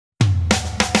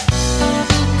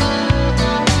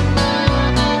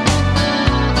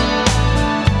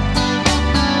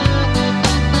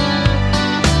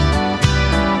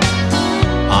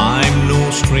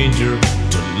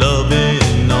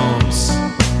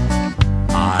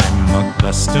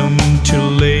accustomed to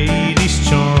ladies'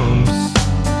 charms.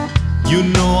 You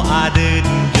know I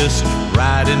didn't just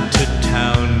ride into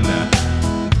town.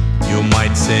 You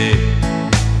might say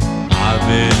I've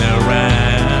been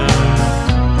around.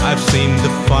 I've seen the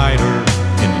fighter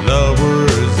in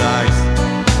lovers' eyes.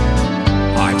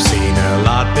 I've seen a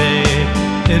lot,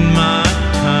 babe, in my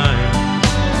time.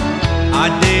 I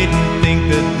didn't think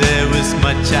that there was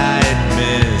much I had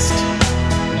missed,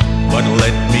 but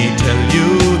let me tell you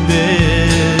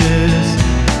this: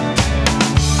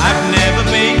 I've never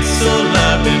been so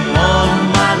loved in all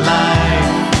my life.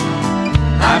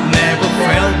 I've never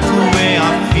felt the way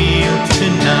I feel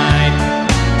tonight.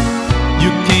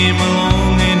 You came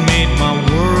along and made my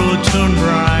world turn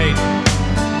bright.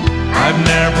 I've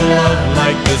never loved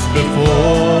like this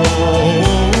before.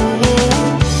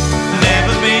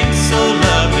 Never been so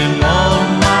loved in all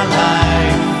my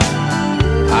life.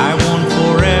 I want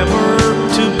forever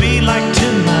to be like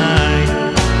tonight.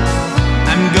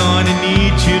 I'm gonna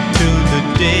need you till the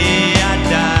day I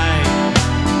die.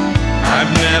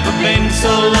 I've never been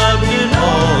so loved in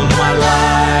all my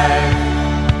life.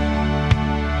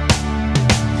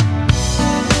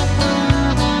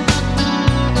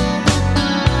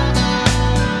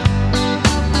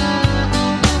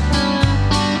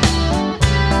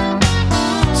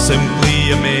 Simply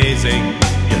amazing,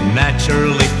 you're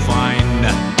naturally fine.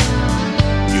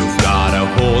 You've got a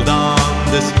hold on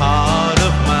this heart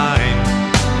of mine,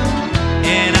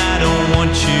 and I don't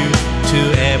want you to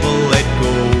ever let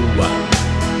go.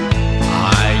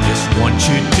 I just want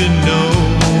you to know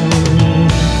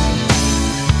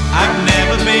I've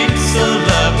never been so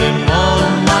loved in all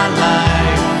my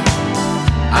life.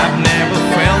 I've never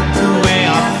felt the way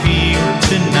I feel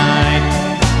tonight.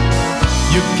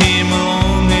 You came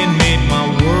along and made my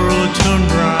world turn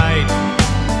bright.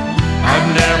 I've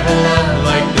never loved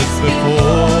like this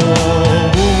before.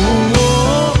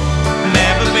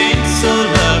 Never been so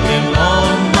loved in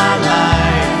all my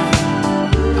life.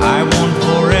 I want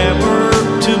forever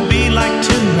to be like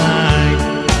tonight.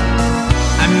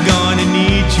 I'm gonna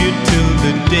need you till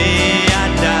the day I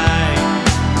die.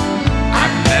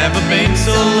 I've never been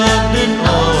so loved in all